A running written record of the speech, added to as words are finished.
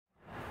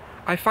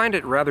I find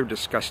it rather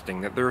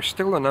disgusting that there are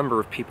still a number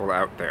of people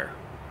out there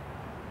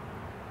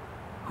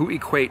who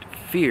equate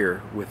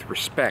fear with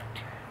respect.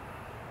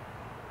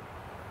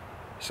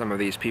 Some of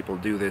these people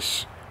do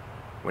this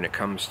when it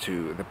comes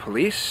to the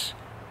police.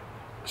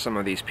 Some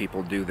of these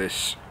people do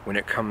this when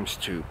it comes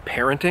to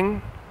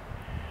parenting.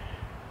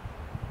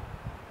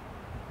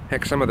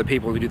 Heck, some of the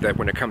people who do that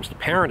when it comes to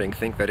parenting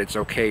think that it's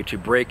okay to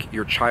break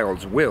your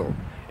child's will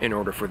in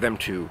order for them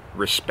to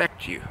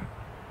respect you.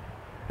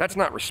 That's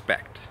not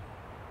respect.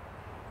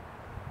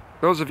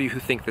 Those of you who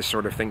think this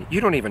sort of thing,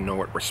 you don't even know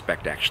what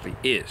respect actually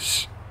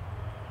is.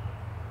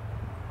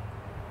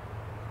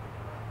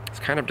 It's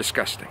kind of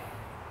disgusting.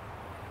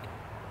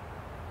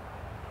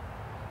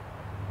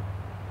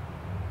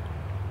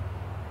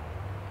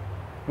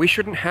 We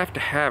shouldn't have to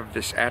have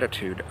this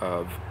attitude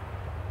of,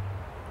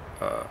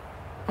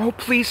 oh,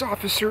 please,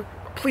 officer,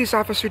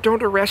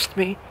 don't arrest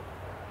me.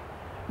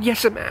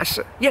 Yes,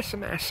 massa, yes,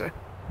 massa.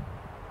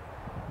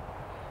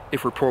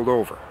 If we're pulled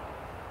over.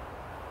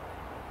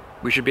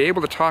 We should be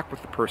able to talk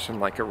with the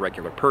person like a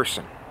regular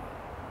person.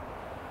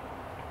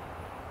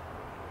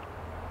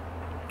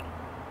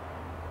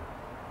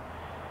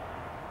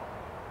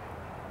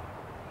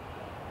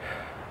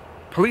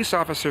 Police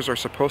officers are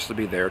supposed to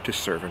be there to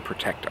serve and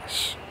protect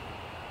us.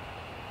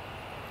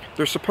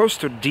 They're supposed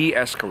to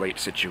de-escalate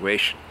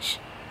situations,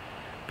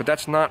 but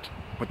that's not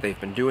what they've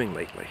been doing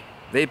lately.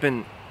 They've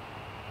been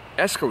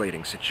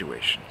escalating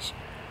situations,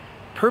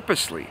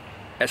 purposely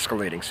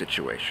escalating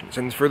situations.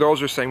 And for those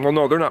who are saying, well,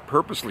 no, they're not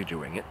purposely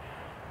doing it.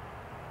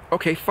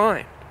 Okay,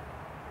 fine.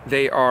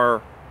 They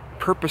are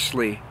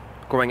purposely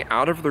going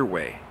out of their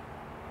way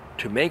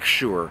to make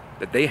sure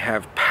that they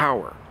have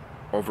power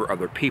over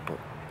other people,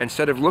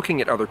 instead of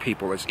looking at other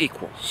people as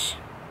equals.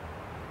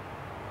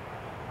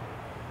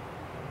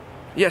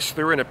 Yes,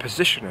 they're in a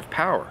position of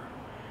power,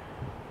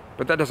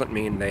 but that doesn't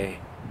mean they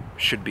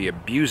should be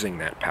abusing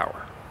that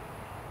power.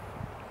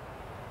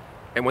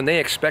 And when they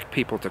expect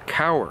people to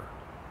cower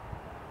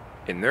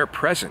in their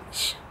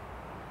presence,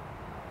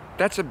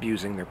 that's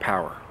abusing their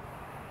power.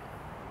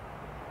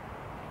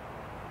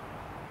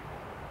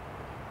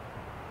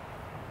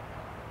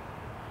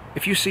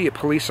 If you see a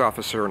police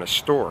officer in a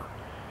store,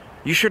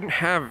 you shouldn't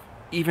have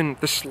even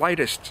the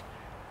slightest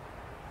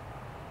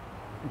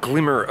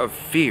glimmer of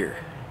fear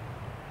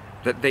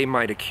that they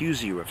might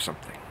accuse you of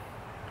something.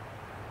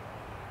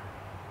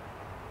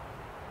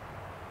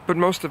 But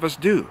most of us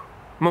do.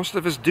 Most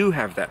of us do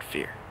have that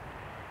fear.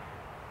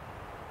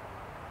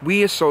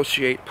 We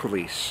associate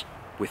police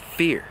with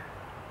fear.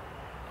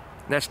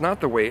 And that's not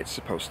the way it's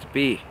supposed to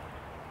be.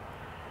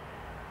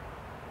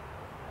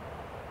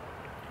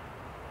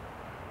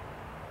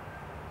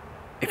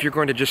 If you're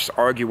going to just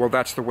argue, well,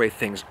 that's the way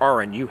things are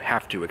and you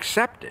have to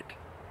accept it,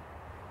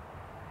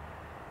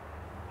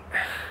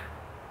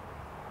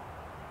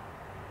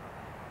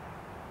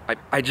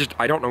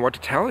 I don't know what to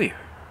tell you.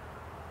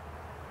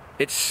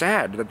 It's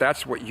sad that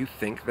that's what you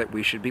think that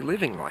we should be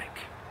living like.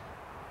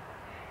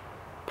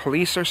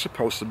 Police are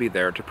supposed to be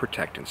there to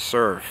protect and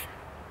serve.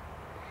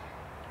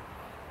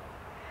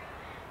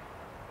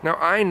 Now,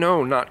 I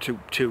know not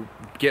to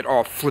get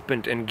all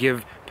flippant and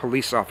give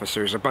police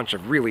officers a bunch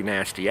of really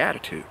nasty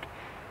attitude.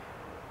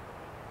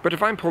 But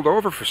if I'm pulled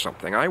over for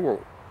something, I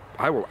will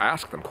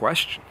ask them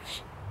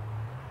questions.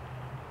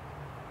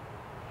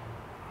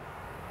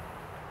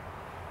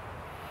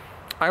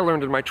 I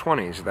learned in my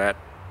 20s that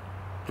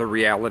the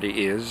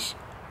reality is,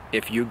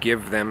 if you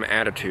give them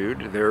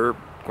attitude, they're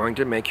going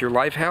to make your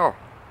life hell.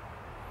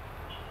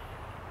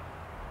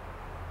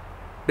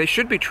 They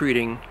should be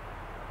treating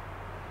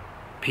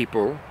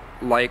people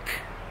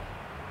like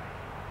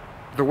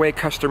the way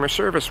customer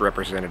service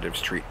representatives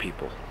treat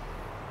people.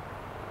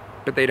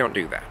 But they don't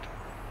do that.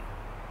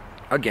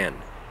 Again,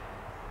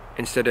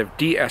 instead of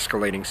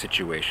de-escalating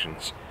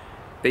situations,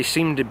 they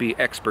seem to be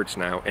experts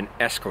now in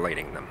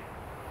escalating them.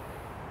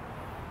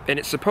 And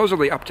it's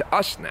supposedly up to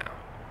us now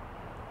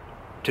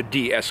to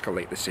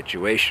de-escalate the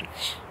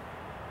situations.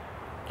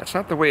 That's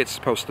not the way it's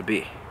supposed to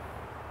be.